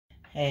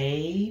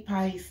Hey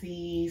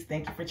Pisces,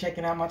 thank you for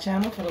checking out my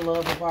channel for the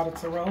Love of Water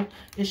Tarot.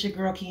 It's your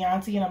girl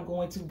Chianti, and I'm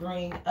going to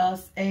bring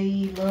us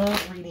a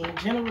love reading,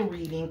 general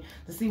reading,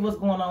 to see what's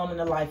going on in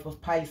the life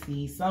of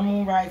Pisces, Sun,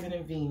 Moon, Rising,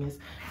 and Venus.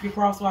 If you're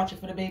cross-watching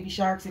for the baby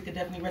sharks, it could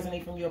definitely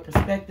resonate from your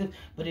perspective,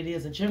 but it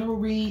is a general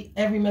read.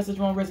 Every message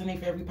won't resonate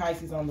for every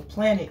Pisces on the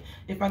planet.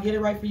 If I get it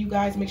right for you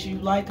guys, make sure you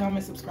like,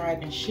 comment,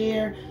 subscribe, and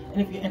share.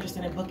 And if you're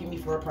interested in booking me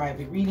for a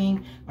private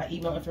reading, my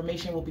email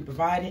information will be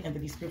provided in the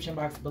description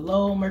box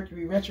below.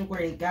 Mercury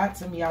retrograde got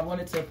to me. I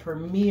wanted to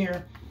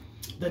premiere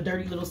the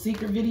Dirty Little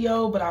Secret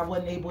video, but I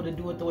wasn't able to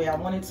do it the way I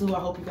wanted to. I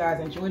hope you guys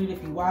enjoyed it.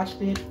 If you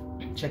watched it,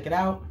 check it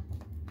out.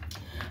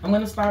 I'm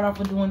going to start off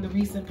with doing the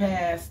recent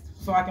past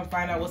so I can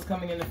find out what's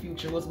coming in the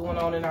future, what's going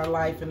on in our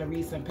life in the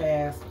recent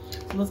past.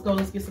 So let's go.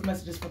 Let's get some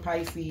messages for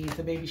Pisces,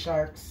 the baby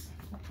sharks.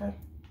 Okay.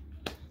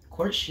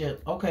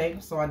 Courtship. Okay,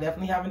 so I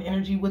definitely have an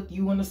energy with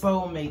you and the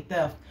soulmate.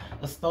 Theft.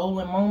 A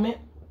stolen moment.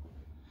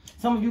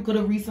 Some of you could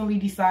have recently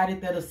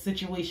decided that a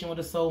situation with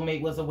a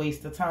soulmate was a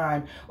waste of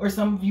time. Or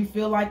some of you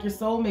feel like your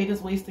soulmate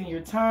is wasting your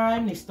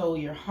time. They stole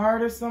your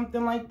heart or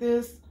something like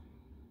this.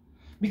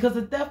 Because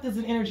the theft is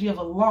an energy of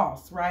a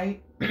loss,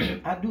 right?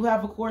 I do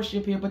have a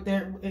courtship here, but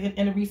there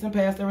in the recent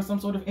past, there was some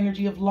sort of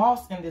energy of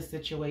loss in this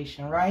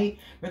situation, right?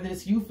 Whether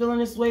it's you feeling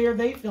this way or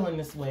they feeling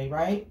this way,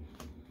 right?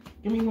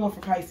 Give me more for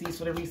Pisces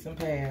for the recent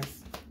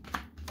past.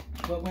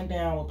 What went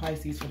down with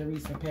Pisces for the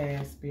recent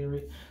past,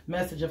 Spirit?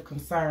 Message of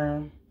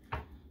concern.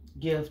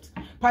 Gift.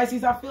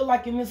 Pisces, I feel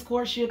like in this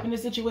courtship, in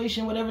this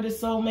situation, whatever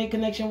this soulmate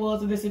connection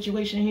was in this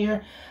situation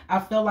here, I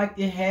felt like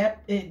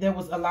there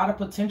was a lot of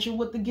potential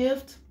with the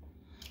gift.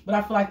 But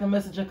I feel like the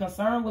message of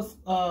concern was,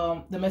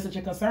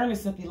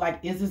 is simply like,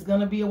 is this going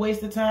to be a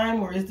waste of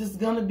time, or is this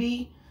going to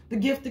be the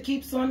gift that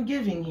keeps on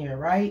giving here,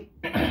 right?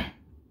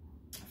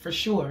 For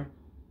sure.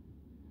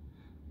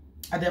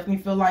 I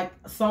definitely feel like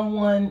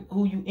someone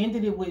who you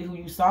ended it with, who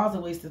you saw as a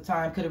waste of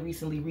time, could have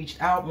recently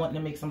reached out wanting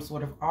to make some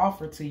sort of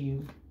offer to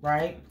you,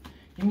 right?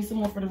 Give me some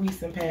more for the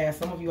recent past.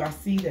 Some of you, I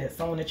see that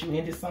someone that you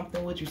ended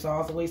something with, you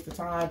saw as a waste of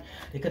time,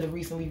 they could have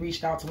recently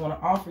reached out to want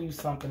to offer you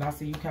something. I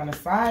see you kind of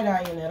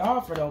side-eyeing that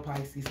offer though,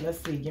 Pisces.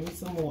 Let's see. Give me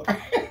some more.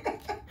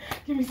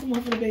 Give me some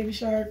more for the baby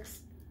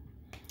sharks.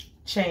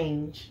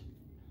 Change.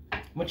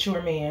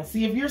 Mature man.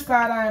 See, if you're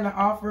side-eyeing the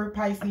offer,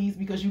 Pisces,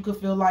 because you could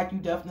feel like you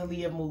definitely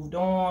have moved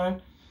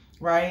on,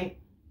 right?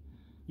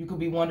 You could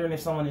be wondering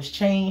if someone has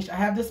changed. I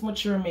have this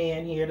mature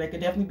man here. There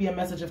could definitely be a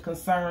message of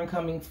concern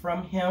coming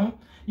from him.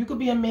 You could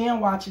be a man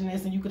watching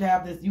this, and you could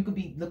have this, you could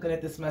be looking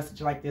at this message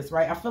like this,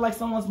 right? I feel like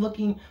someone's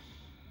looking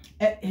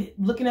at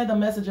the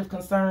message of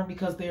concern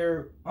because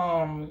they're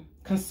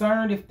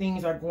concerned if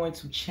things are going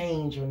to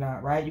change or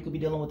not, right? You could be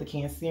dealing with a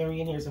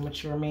Cancerian. Here's a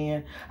mature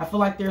man. I feel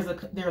like there's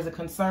a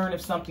concern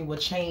if something will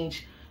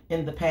change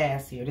in the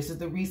past here. This is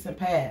the recent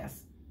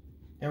past.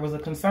 There was a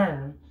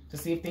concern to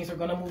see if things are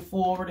going to move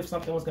forward, if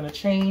something was going to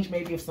change,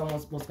 maybe if someone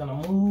was going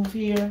to move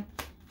here.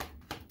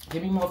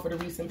 Give me more for the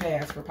recent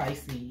past for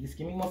Pisces.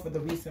 Give me more for the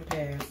recent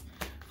past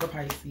for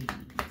Pisces.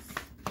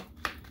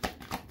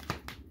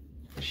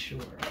 For sure.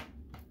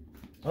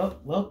 Oh,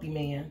 wealthy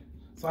man.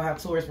 So I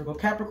have Taurus, Virgo,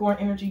 Capricorn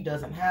energy.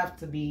 Doesn't have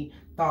to be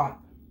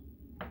thought.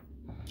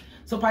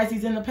 So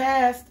Pisces, in the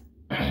past,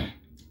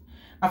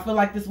 I feel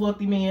like this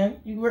wealthy man,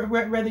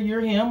 whether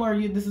you're him or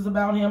this is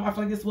about him, I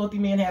feel like this wealthy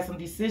man has some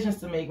decisions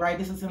to make, right?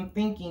 This is him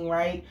thinking,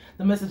 right?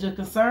 The message of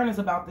concern is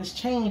about this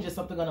change. Is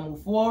something going to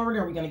move forward?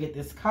 Are we going to get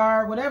this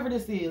car? Whatever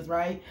this is,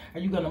 right? Are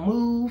you going to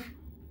move?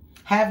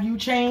 Have you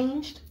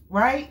changed,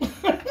 right?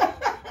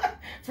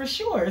 For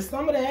sure.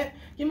 Some of that.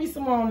 Give me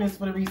some more on this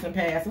for the recent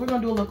past. We're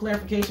going to do a little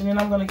clarification, and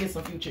I'm going to get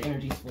some future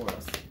energies for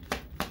us.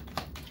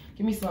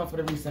 Give me some for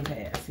the recent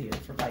past here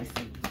for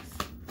Pisces.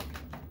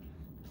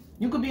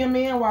 You could be a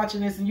man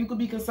watching this, and you could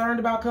be concerned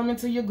about coming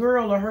to your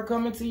girl or her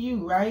coming to you,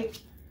 right?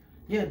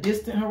 Yeah,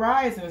 distant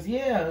horizons.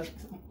 Yeah,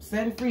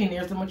 setting free. And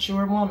there's the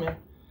mature woman.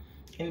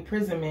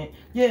 Imprisonment.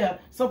 Yeah,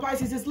 so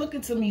Pisces, it's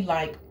looking to me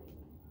like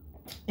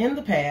in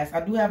the past, I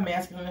do have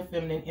masculine and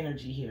feminine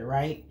energy here,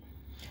 right?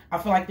 I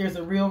feel like there's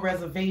a real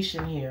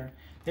reservation here.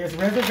 There's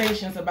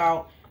reservations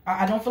about,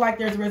 I don't feel like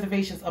there's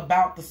reservations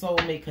about the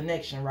soulmate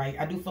connection, right?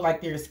 I do feel like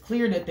there's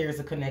clear that there's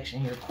a connection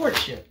here.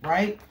 Courtship,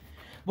 right?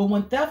 But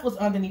when theft was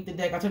underneath the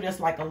deck, I told you that's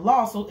like a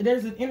loss. So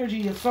there's an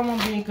energy of someone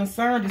being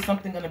concerned. Is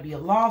something going to be a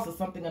loss? Is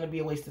something going to be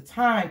a waste of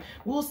time?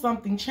 Will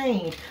something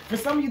change? For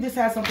some of you, this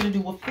has something to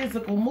do with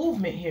physical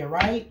movement here,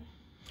 right?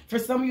 For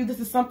some of you, this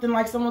is something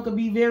like someone could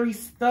be very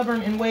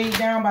stubborn and weighed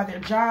down by their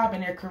job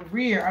and their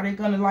career. Are they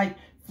going to like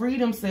free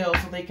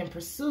themselves so they can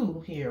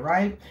pursue here,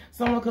 right?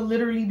 Someone could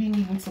literally be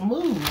needing to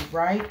move,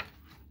 right?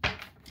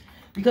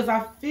 Because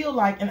I feel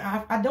like, and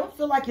I don't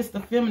feel like it's the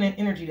feminine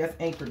energy that's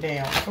anchored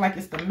down. I feel like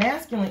it's the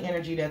masculine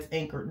energy that's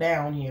anchored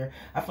down here.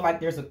 I feel like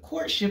there's a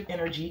courtship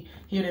energy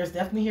here. There's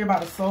definitely here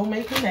about a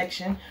soulmate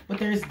connection, but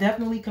there's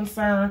definitely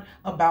concern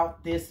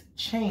about this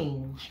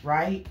change,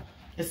 right?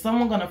 Is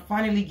someone going to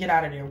finally get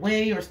out of their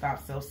way or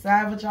stop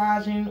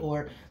self-sabotaging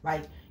or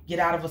like get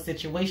out of a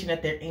situation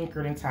that they're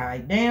anchored and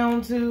tied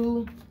down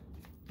to?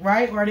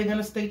 right? Or are they going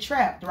to stay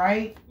trapped,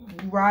 right?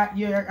 Are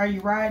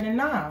you riding and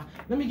nah?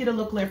 Let me get a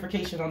little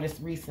clarification on this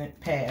recent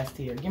past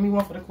here. Give me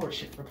one for the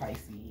courtship for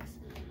Pisces.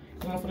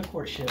 Give me one for the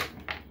courtship.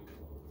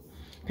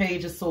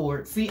 Page of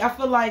Swords. See, I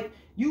feel like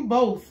you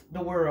both,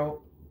 the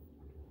world,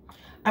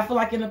 I feel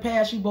like in the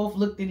past, you both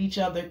looked at each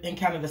other in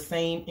kind of the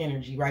same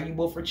energy, right? You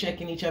both were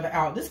checking each other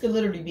out. This could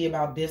literally be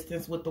about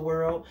distance with the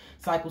world,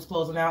 cycles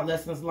closing out,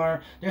 lessons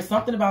learned. There's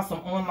something about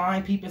some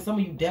online people. Some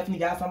of you definitely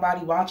got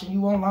somebody watching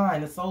you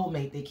online, a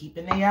soulmate. They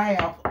keeping their eye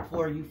out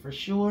for you for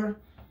sure.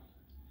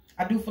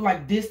 I do feel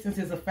like distance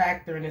is a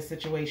factor in this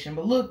situation.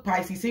 But look,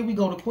 Pisces, here we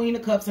go, the Queen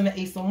of Cups and the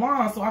Ace of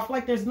Wands. So I feel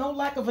like there's no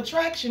lack of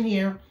attraction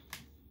here.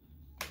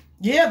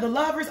 Yeah, the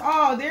Lovers,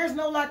 there's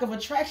no lack of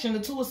attraction. The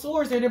Two of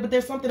Swords are there, but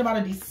there's something about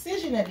a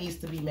decision that needs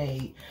to be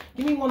made.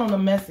 Give me one on the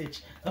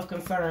message of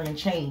concern and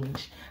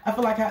change. I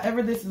feel like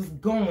however this is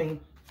going,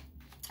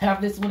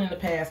 have this one in the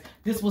past,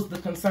 this was the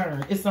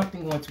concern. Is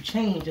something going to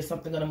change? Is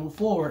something going to move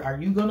forward?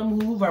 Are you going to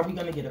move? Are we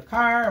going to get a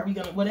car? Are we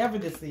going to, whatever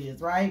this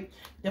is, right?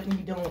 Definitely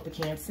be dealing with the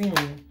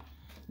Cancerian.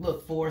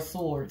 Look, Four of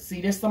Swords.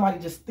 See, there's somebody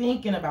just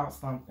thinking about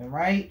something,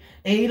 right?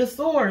 Eight of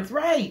Swords,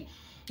 right?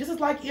 This is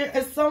like,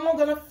 is someone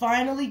going to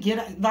finally get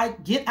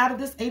out of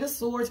this Eight of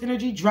Swords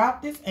energy,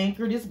 drop this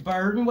anchor, this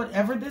burden,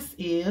 whatever this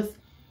is,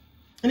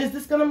 and is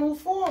this going to move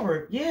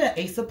forward? Yeah,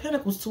 Ace of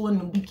Pentacles to a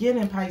new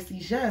beginning,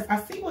 Pisces. Yes, I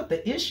see what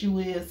the issue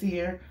is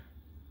here.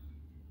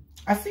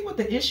 I see what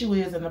the issue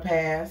is in the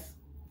past,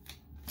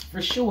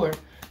 for sure.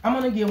 I'm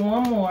going to get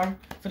one more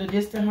for the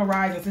distant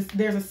horizons.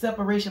 There's a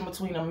separation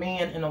between a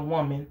man and a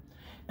woman.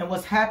 And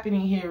what's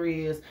happening here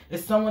is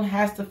someone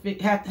has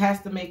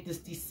to make this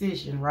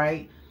decision,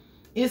 right?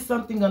 Is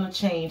something going to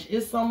change?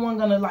 Is someone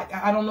going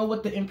to, I don't know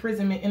what the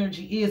imprisonment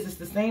energy is. It's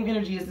the same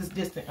energy as this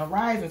distant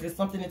horizons. It's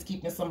something that's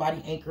keeping somebody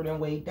anchored and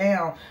weighed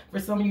down. For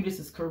some of you, this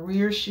is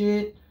career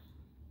shit.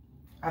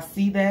 I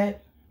see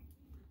that.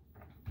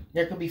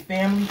 There could be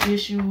family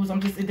issues.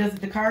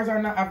 The cards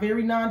are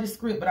very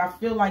nondescript, but I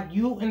feel like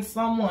you and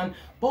someone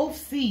both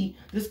see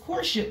this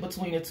courtship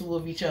between the two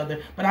of each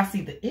other, but I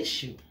see the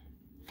issue.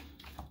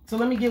 So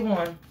let me get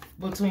one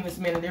between this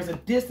minute. There's a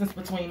distance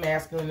between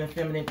masculine and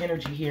feminine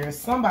energy here. And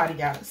somebody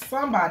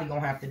gonna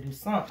have to do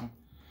something.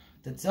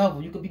 The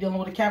Devil. You could be dealing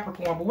with a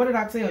Capricorn. But what did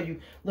I tell you?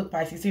 Look,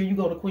 Pisces, here you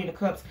go, the Queen of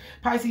Cups.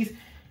 Pisces,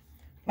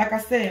 like I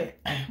said,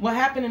 what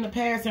happened in the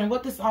past and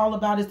what this is all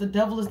about is the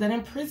Devil is that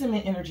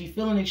imprisonment energy,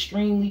 feeling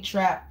extremely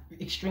trapped,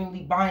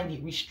 extremely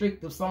binded,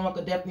 restrictive. Someone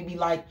could definitely be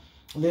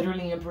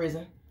literally in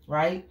prison,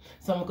 right?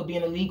 Someone could be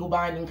in a legal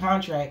binding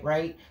contract,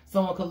 right?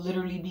 Someone could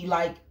literally be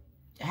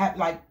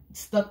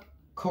stuck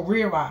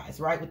career-wise,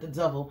 right, with the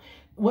Devil.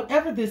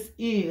 Whatever this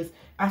is,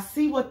 I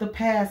see what the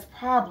past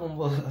problem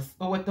was,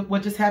 or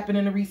what just happened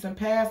in the recent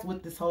past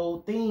with this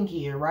whole thing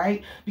here,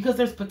 right? Because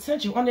there's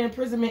potential. Under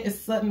imprisonment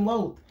is sudden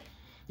wealth.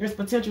 There's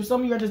potential.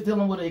 Some of you are just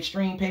dealing with an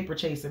extreme paper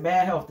chasing,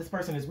 bad health. This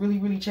person is really,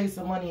 really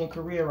chasing money and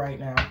career right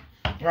now,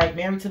 right?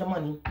 Married to the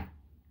money.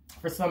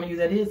 For some of you,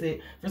 that is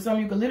it. For some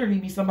of you, could literally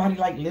be somebody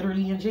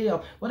literally in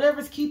jail.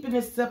 Whatever's keeping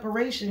this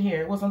separation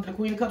here. What's under the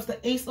Queen of Cups? The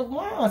Ace of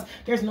Wands.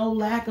 There's no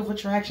lack of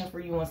attraction for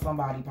you and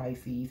somebody,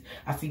 Pisces.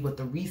 I see what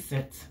the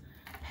recent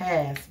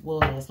past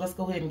was. Let's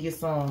go ahead and get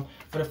some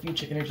for the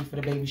future energy for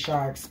the baby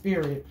shark.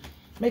 Spirit,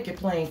 make it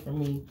plain for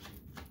me.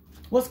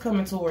 What's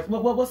coming towards?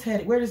 What's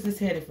headed? Where is this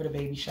headed for the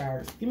baby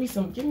sharks? Give me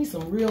some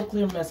real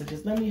clear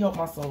messages. Let me help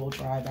my soul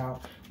tribe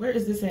out. Where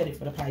is this headed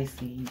for the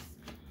Pisces?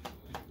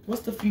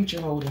 What's the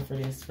future holding for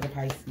this, for the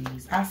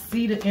Pisces? I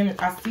see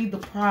the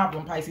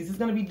problem, Pisces. It's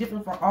going to be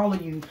different for all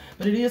of you,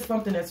 but it is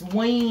something that's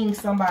weighing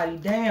somebody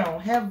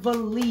down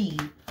heavily.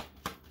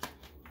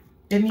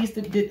 It needs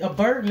to be a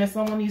burden that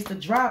someone needs to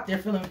drop. They're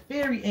feeling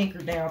very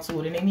anchored down to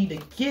it, and they need to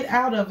get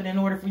out of it in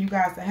order for you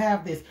guys to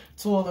have this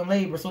toil and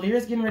labor. So there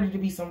is getting ready to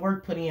be some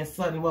work put in,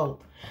 sudden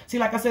wealth. See,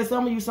 like I said,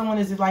 some of you, someone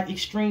is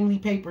extremely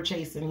paper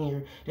chasing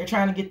here. They're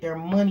trying to get their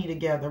money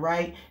together,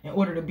 right, in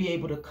order to be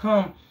able to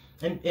come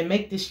and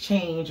make this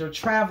change or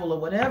travel or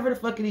whatever the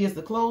fuck it is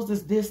to close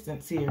this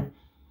distance here.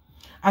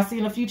 I see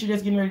in the future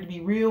there's getting ready to be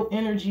real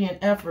energy and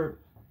effort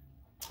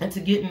into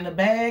getting in the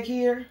bag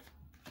here.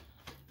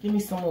 Give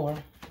me some more.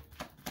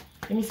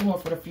 Give me some more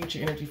for the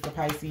future energy for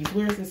Pisces.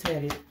 Where is this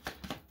headed?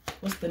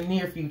 What's the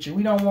near future?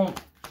 We don't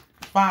want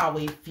far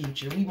away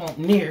future. We want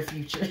near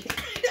future.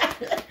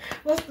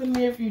 What's the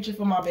near future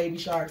for my baby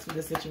sharks for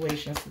this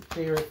situation,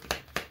 Spirit?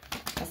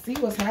 I see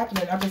what's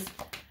happening.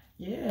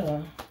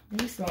 Yeah.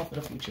 Give me some for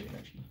the future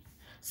energy.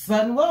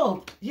 Sudden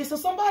wealth. Yeah, so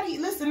somebody,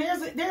 listen,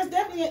 there's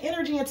definitely an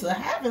energy into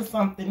having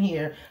something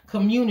here.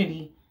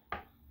 Community.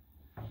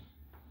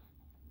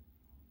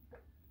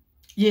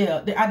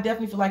 Yeah, I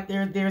definitely feel like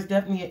there's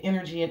definitely an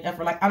energy and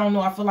effort. I don't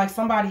know, I feel like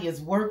somebody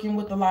is working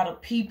with a lot of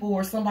people,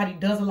 or somebody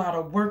does a lot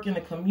of work in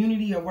the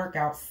community or work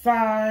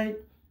outside.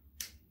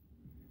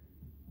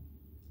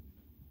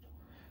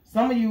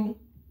 Some of you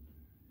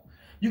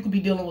could be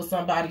dealing with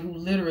somebody who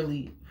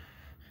literally,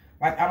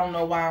 I don't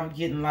know why I'm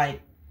getting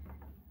like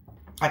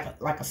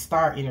a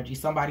star energy.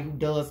 Somebody who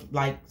does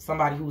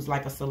somebody who's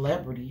like a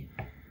celebrity.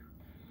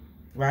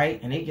 right?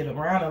 And they get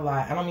around a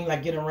lot. I don't mean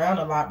like get around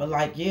a lot, but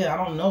like, yeah, I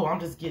don't know. I'm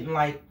just getting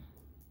like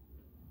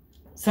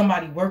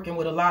somebody working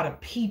with a lot of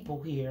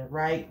people here,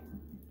 right?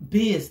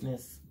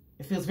 Business.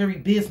 It feels very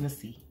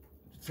businessy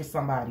for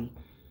somebody.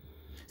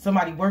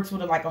 Somebody works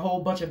with like a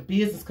whole bunch of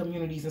business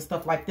communities and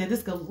stuff like that.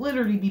 This could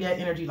literally be that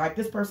energy. Like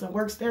this person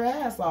works their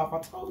ass off. I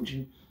told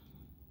you.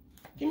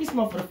 Give me some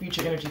more for the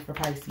future energy for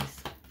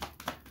Pisces.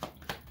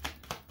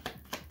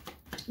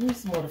 Give me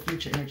some more of the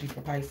future energy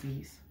for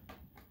Pisces.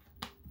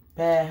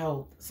 Bad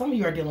health. Some of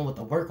you are dealing with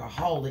a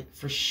workaholic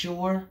for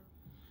sure.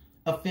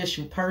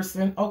 Official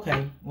person.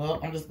 Okay, well,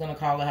 I'm just going to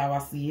call it how I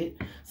see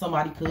it.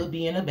 Somebody could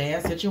be in a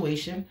bad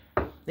situation.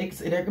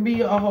 There could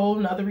be a whole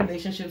nother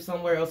relationship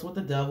somewhere else with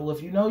the devil.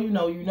 If you know, you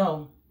know, you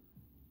know.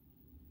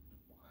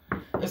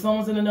 If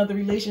someone's in another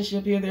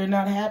relationship here, they're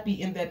not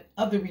happy in that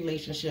other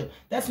relationship.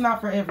 That's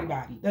not for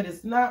everybody. That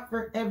is not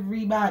for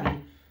everybody,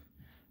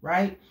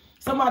 right?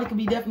 Somebody could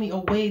be definitely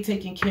away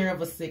taking care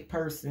of a sick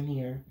person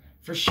here,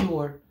 for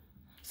sure.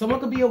 Someone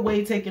could be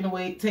away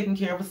taking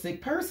care of a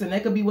sick person.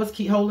 That could be what's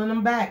holding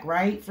them back,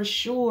 right? For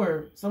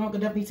sure. Someone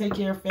could definitely take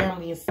care of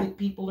family and sick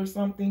people or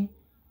something.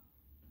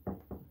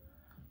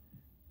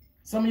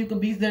 Some of you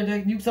could be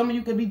there. Some of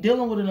you could be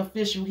dealing with an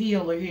official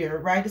healer here,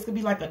 right? This could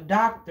be like a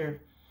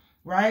doctor,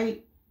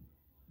 right?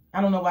 I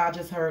don't know why I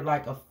just heard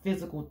like a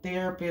physical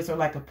therapist or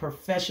like a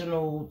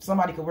professional.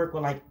 Somebody could work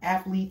with like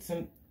athletes,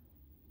 and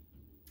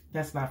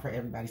that's not for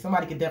everybody.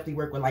 Somebody could definitely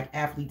work with like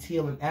athletes,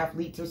 healing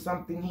athletes or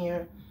something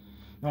here.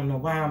 I don't know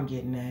why I'm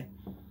getting that.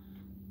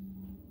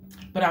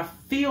 But I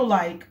feel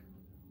like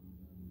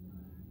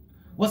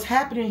what's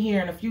happening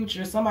here in the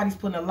future, somebody's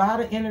putting a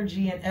lot of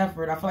energy and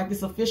effort. I feel like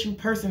this official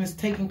person is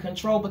taking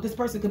control, but this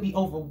person could be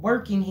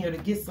overworking here to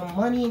get some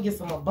money and get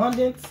some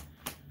abundance.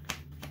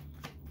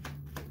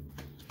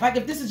 Like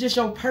if this is just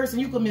your person,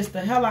 you could miss the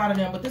hell out of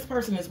them, but this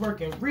person is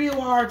working real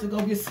hard to go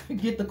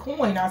get the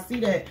coin. I see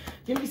that.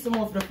 Give me some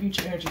more for the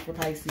future energy for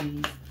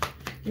Pisces.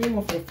 Give me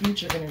more for the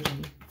future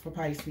energy for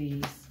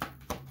Pisces.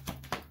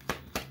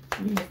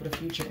 Give me more for the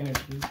future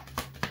energy.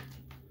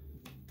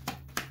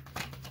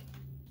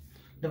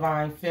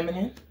 Divine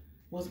Feminine.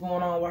 What's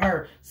going on with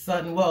her?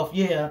 Sudden wealth.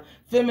 Yeah.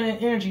 Feminine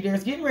energy.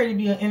 There's getting ready to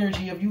be an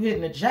energy of you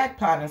hitting a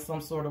jackpot in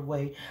some sort of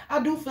way.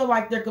 I do feel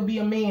like there could be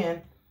a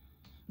man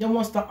that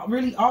wants to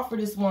really offer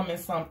this woman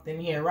something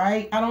here,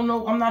 right? I don't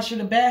know. I'm not sure.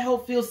 The bad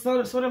health feels sort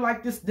of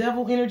like this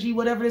devil energy,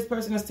 whatever this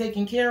person is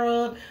taking care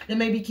of, that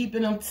may be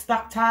keeping them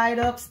tied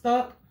up,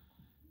 stuck.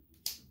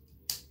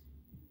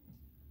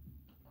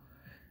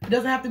 It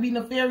doesn't have to be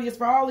nefarious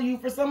for all of you.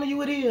 For some of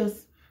you, it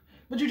is.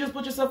 But you just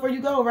put yourself where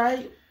you go,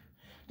 right?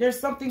 There's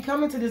something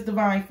coming to this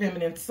divine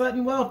feminine.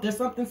 Sudden wealth. There's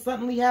something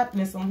suddenly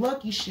happening. Some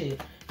lucky shit.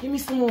 Give me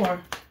some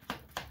more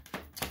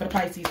for the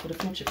Pisces, for the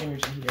future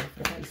energy here.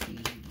 For the Pisces.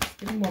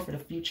 Give me more for the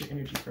future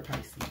energy for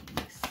Pisces.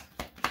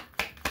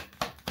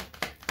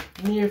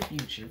 Near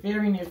future.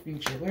 Very near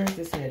future. Where is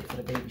this headed for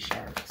the baby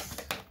sharks?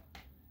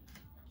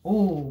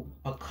 Ooh,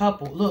 a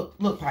couple.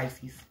 Look,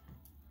 Pisces.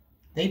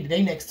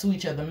 They next to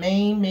each other.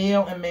 Main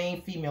male and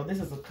main female. This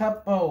is a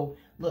couple.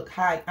 Look,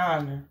 high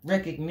honor,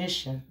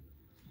 recognition,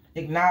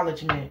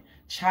 acknowledgement,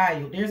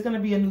 child. There's going to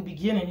be a new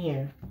beginning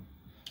here.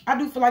 I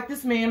do feel like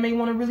this man may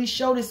want to really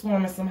show this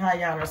woman some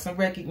high honor, some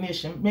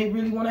recognition. May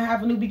really want to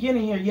have a new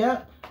beginning here.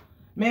 Yep.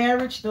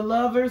 Marriage, the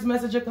lovers,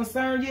 message of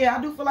concern. Yeah,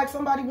 I do feel like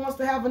somebody wants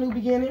to have a new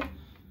beginning.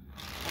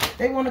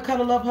 They want to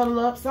cuddle up, huddle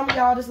up. Some of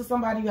y'all, this is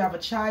somebody you have a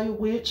child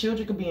with.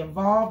 Children could be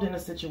involved in a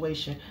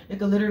situation. It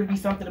could literally be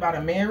something about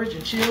a marriage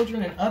and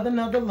children and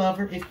another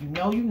lover. If you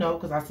know, you know,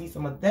 because I see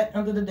some of that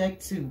under the deck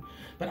too.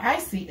 But I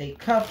see a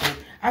couple.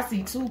 I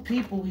see two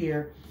people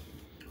here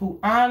who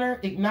honor,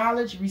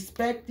 acknowledge,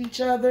 respect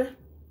each other.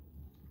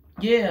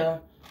 Yeah.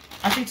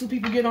 I see two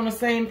people get on the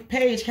same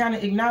page, kind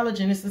of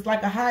acknowledging this. Is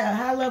like a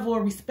high level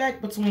of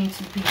respect between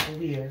two people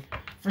here.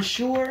 For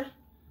sure.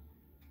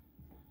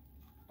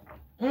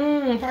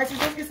 Pisces,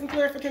 let's get some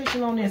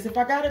clarification on this. If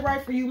I got it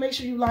right for you, make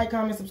sure you like,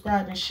 comment,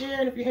 subscribe, and share.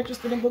 And if you're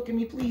interested in booking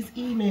me, please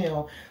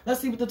email. Let's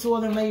see what the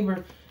toil and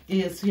labor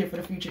is here for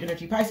the future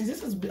energy. Pisces,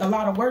 this is a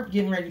lot of work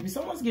getting ready.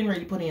 Someone's getting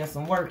ready to put in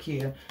some work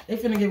here. They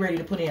finna get ready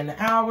to put in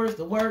the hours,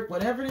 the work,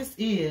 whatever this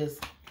is.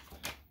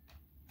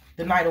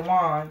 The Knight of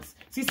Wands.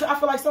 See, so I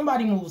feel like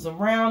somebody moves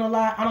around a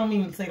lot. I don't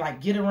mean to say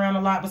like get around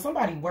a lot, but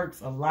somebody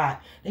works a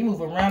lot. They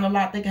move around a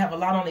lot. They can have a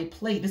lot on their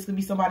plate. This could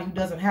be somebody who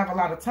doesn't have a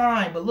lot of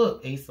time. But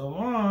look, Ace of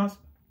Wands.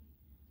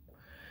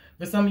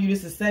 For some of you,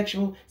 this is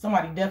sexual.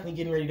 Somebody definitely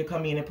getting ready to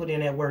come in and put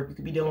in that work. You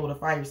could be dealing with a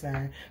fire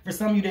sign. For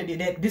some of you,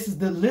 that this is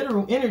the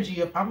literal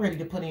energy of I'm ready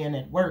to put in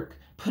that work.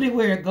 Put it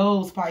where it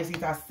goes,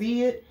 Pisces. I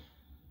see it.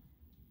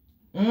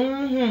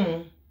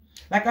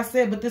 Like I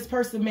said, but this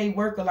person may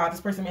work a lot.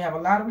 This person may have a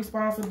lot of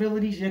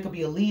responsibilities. There could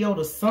be a Leo,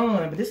 the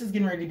sun. But this is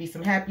getting ready to be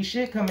some happy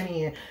shit coming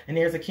in. And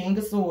there's a King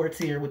of Swords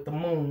here with the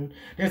moon.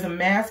 There's a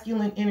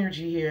masculine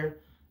energy here.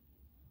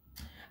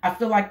 I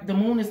feel like the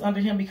moon is under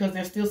him because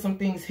there's still some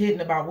things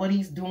hidden about what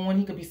he's doing.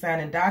 He could be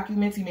signing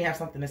documents. He may have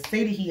something to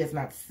say that he has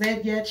not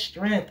said yet.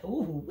 Strength.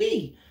 Ooh,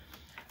 wee.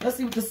 Let's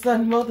see what the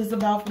Sun wealth is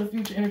about for the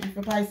future energy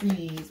for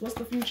Pisces. What's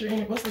the future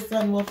energy? What's the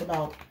Sun wealth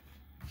about?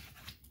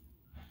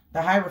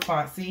 The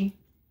Hierophant, see?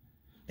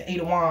 The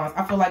 8 of Wands.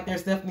 I feel like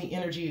there's definitely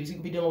energies. You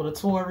could be dealing with a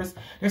Taurus.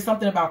 There's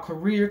something about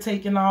career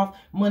taking off,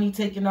 money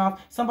taking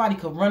off. Somebody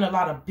could run a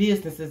lot of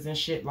businesses and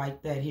shit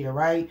like that here,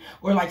 right?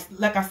 Or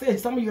like I said,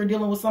 some of you are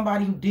dealing with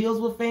somebody who deals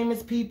with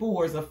famous people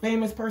or is a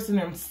famous person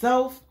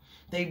themselves.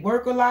 They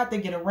work a lot. They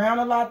get around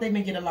a lot. They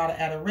may get a lot of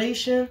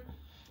adoration.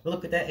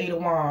 Look at that 8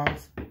 of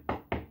Wands.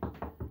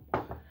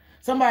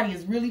 Somebody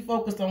is really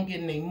focused on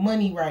getting their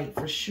money right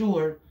for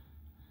sure.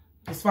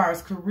 As far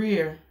as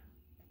career,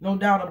 no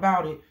doubt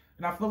about it.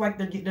 And I feel like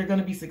they're going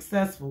to be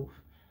successful.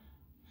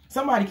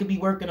 Somebody could be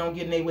working on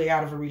getting their way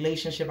out of a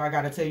relationship. I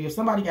got to tell you, if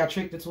somebody got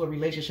tricked into a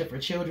relationship for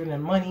children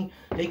and money,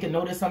 they could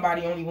know that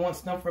somebody only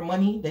wants them for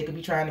money. They could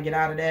be trying to get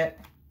out of that.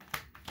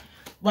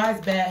 Why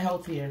is bad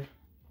health here?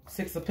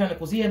 6 of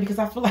Pentacles. Yeah, because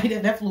I feel like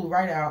that flew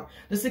right out.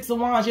 The 6 of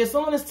Wands. Yeah,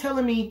 someone is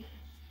telling me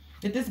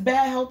that this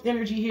bad health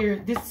energy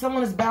here,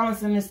 someone is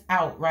balancing this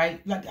out,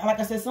 right? Like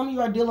I said, some of you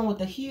are dealing with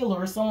a healer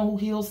or someone who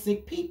heals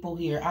sick people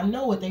here. I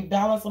know it. They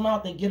balance them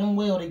out. They get them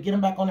well. They get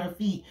them back on their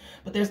feet.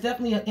 But there's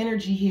definitely an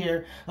energy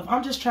here of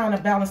I'm just trying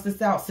to balance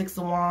this out. 6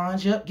 of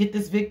Wands. Yep. Get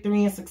this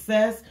victory and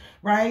success,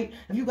 right?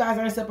 If you guys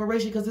are in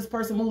separation because this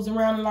person moves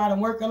around a lot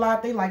and work a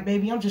lot, they like,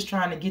 baby, I'm just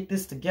trying to get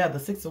this together.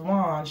 6 of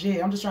Wands.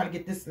 Yeah, I'm just trying to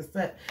get this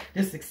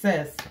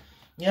success.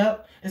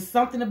 Yep. It's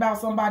something about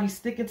somebody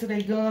sticking to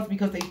their guns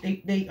because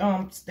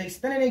they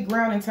standing their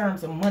ground in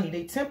terms of money.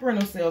 They tempering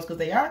themselves because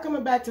they are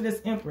coming back to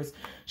this Empress.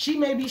 She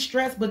may be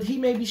stressed, but he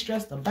may be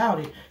stressed about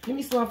it. Give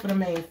me something for the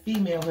main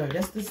female here.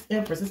 That's this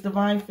Empress. It's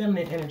divine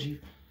feminine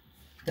energy.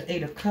 The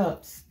 8 of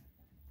Cups.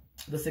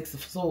 The 6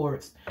 of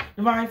Swords.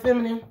 Divine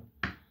feminine.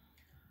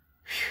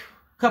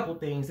 Couple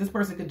things. This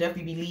person could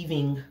definitely be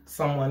leaving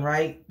someone,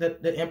 right?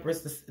 The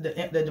Empress,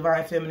 the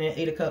divine feminine,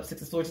 8 of Cups,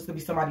 6 of Swords. This could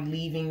be somebody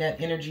leaving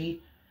that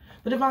energy.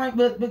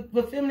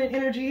 But feminine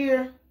energy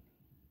here,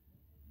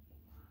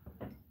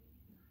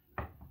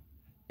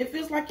 it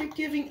feels like you're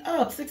giving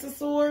up. 6 of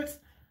Swords,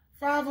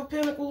 5 of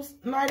Pentacles,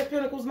 Knight of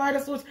Pentacles, Knight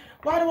of Swords.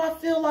 Why do I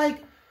feel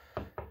like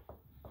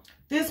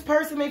this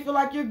person may feel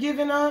like you're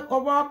giving up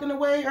or walking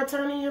away or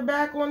turning your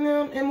back on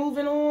them and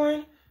moving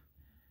on?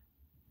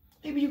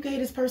 Maybe you gave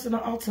this person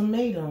an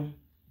ultimatum.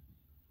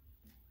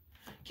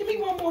 Give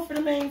me one more for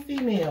the main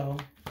female.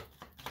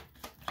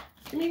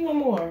 Give me one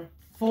more.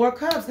 4 of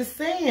Cups. It's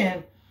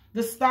saying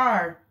the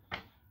Star.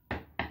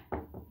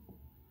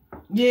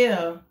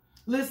 Yeah.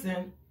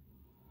 Listen.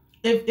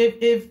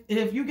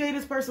 If you gave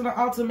this person an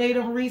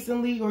ultimatum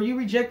recently or you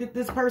rejected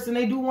this person,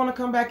 they do want to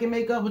come back and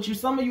make up with you.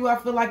 Some of you, I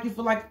feel like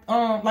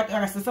like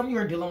I said, some of you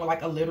are dealing with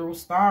like a literal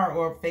star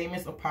or a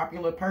famous or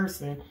popular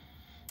person.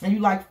 And you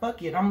like,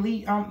 fuck it.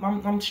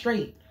 I'm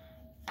straight.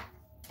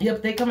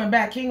 Yep, they coming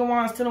back. King of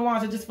Wands, 10 of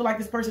Wands. I just feel like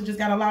this person just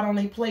got a lot on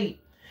their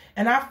plate.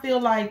 And I feel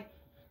like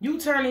you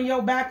turning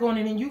your back on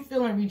it and you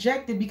feeling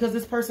rejected because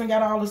this person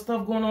got all this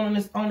stuff going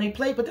on their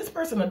plate. But this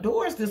person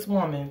adores this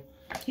woman.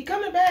 He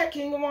coming back.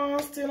 King of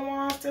Wands, 10 of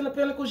Wands, 10 of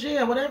Pentacles.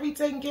 Yeah, whatever he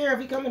taking care of,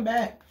 he coming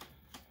back.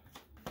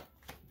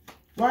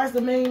 Why is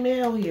the main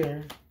male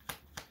here?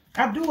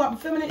 I'm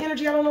feminine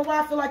energy. I don't know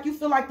why I feel like you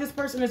feel like this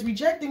person is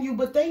rejecting you,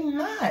 but they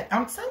not.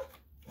 I'm telling you.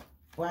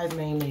 Why is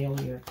main male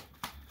here?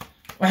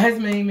 Why is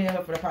main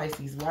male for the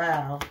Pisces?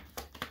 Wow.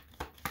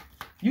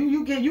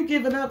 You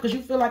giving up because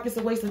you feel like it's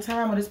a waste of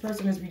time or this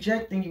person is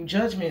rejecting you.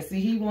 Judgment.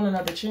 See, he want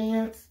another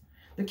chance.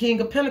 The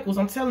King of Pentacles.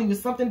 I'm telling you,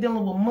 it's something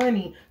dealing with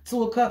money.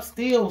 2 of Cups.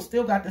 Still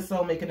got the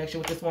soulmate connection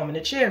with this woman.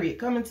 The Chariot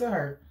coming to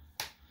her.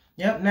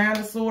 Yep. 9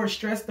 of Swords.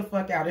 Stress the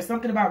fuck out. There's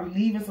something about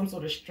relieving some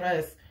sort of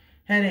stress,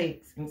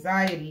 headaches,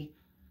 anxiety.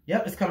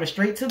 Yep. It's coming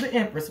straight to the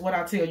Empress. What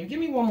I tell you. Give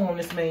me one more on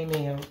this main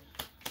male.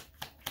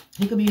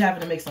 He could be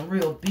having to make some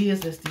real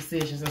business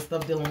decisions and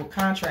stuff, dealing with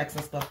contracts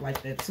and stuff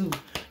like that too.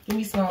 Give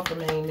me some for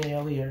main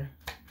male here.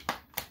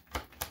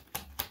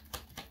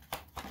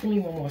 Give me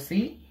one more.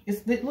 See,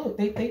 look,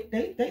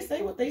 they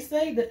say what they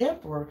say. The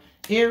Emperor,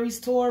 Aries,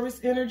 Taurus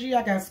energy.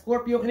 I got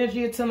Scorpio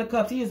energy at 10 of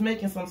Cups. He is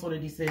making some sort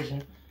of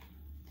decision.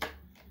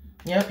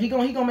 Yep, he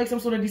gonna make some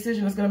sort of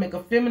decision that's gonna make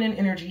a feminine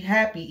energy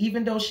happy,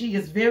 even though she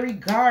is very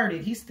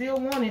guarded. He still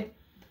want it.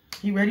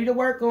 He ready to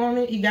work on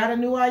it. He got a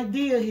new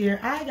idea here.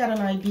 I got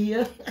an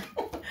idea.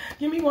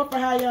 Give me one for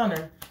high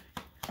honor.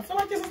 I feel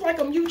like this is like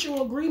a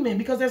mutual agreement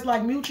because there's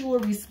like mutual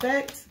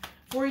respect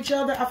for each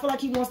other. I feel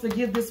like he wants to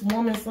give this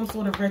woman some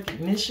sort of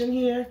recognition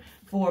here.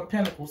 4 of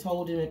Pentacles,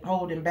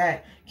 holding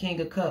back. King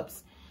of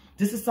Cups.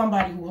 This is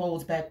somebody who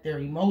holds back their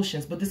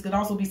emotions, but this could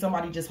also be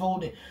somebody just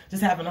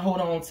having to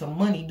hold on to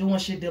money, doing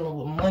shit dealing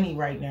with money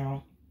right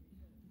now.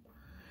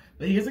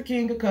 But here's a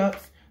King of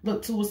Cups.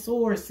 Look, 2 of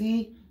Swords,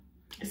 see?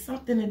 It's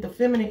something that the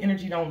feminine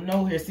energy don't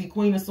know here. See,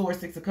 Queen of Swords,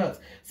 6 of Cups.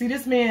 See,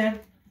 this man,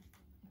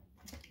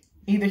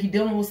 either he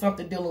dealing with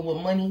something dealing with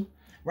money,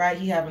 right?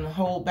 He having to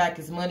hold back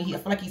his money. I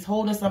feel like he's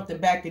holding something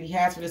back that he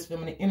has for this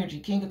feminine energy.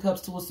 King of Cups,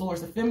 2 of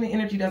Swords. The feminine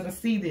energy doesn't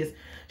see this.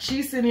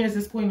 She's sitting here as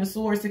this Queen of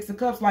Swords, 6 of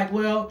Cups, like,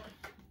 well,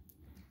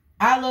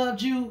 I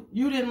loved you.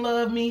 You didn't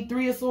love me.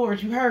 3 of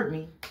Swords, you hurt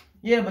me.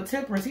 Yeah, but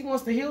Temperance, he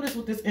wants to heal this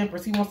with this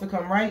Empress. He wants to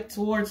come right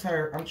towards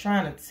her. I'm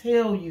trying to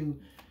tell you.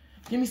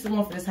 Give me some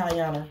more for this high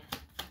honor.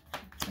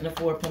 And the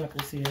Four of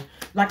Pentacles here.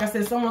 Like I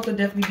said, someone could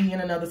definitely be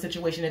in another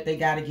situation that they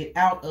got to get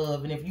out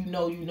of. And if you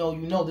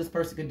know, this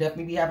person could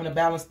definitely be having to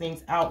balance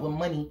things out with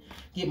money.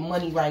 Get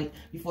money right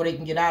before they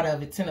can get out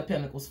of it. 10 of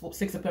Pentacles,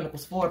 6 of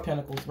Pentacles, 4 of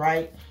Pentacles,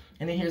 right?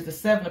 And then here's the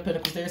 7 of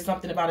Pentacles. There's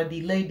something about a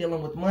delay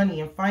dealing with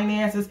money and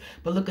finances.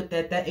 But look at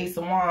that. That Ace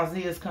of Wands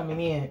is coming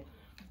in.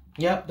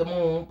 Yep, the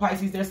Moon.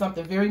 Pisces, there's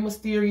something very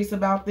mysterious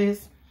about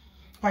this.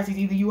 Pisces,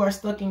 either you are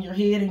stuck in your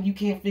head and you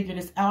can't figure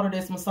this out, or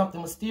there's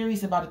something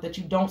mysterious about it that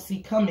you don't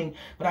see coming.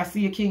 But I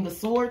see a King of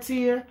Swords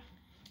here,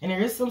 and there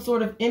is some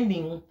sort of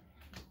ending.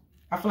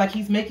 I feel like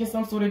he's making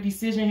some sort of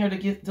decision here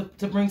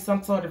to bring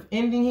some sort of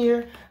ending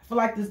here. I feel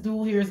like this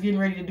dude here is getting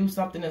ready to do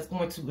something that's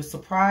going to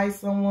surprise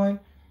someone.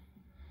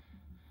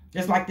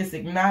 There's like this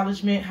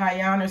acknowledgement,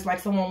 high honor. It's like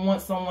someone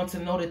wants someone to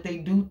know that they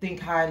do think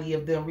highly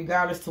of them,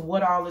 regardless to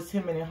what all this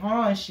him and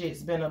Han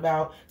shit's been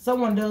about.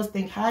 Someone does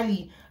think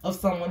highly of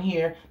someone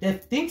here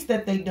that thinks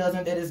that they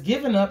doesn't, that is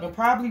giving up and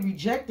probably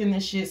rejecting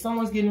this shit.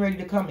 Someone's getting ready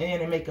to come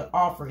in and make an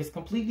offer. It's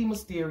completely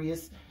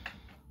mysterious.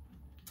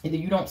 Either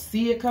you don't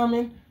see it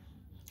coming,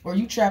 or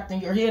you trapped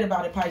in your head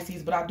about it,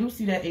 Pisces. But I do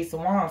see that Ace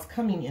of Wands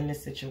coming in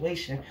this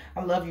situation.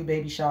 I love you,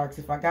 baby sharks.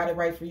 If I got it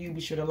right for you,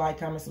 be sure to like,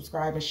 comment,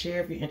 subscribe, and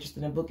share. If you're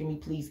interested in booking me,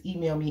 please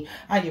email me.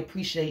 I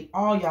appreciate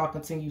all y'all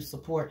continued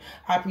support.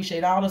 I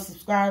appreciate all the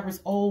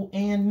subscribers, old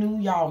and new.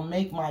 Y'all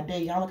make my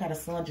day. Y'all look how the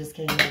sun just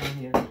came down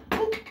here.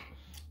 Woo.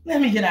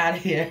 Let me get out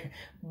of here.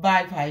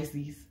 Bye,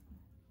 Pisces.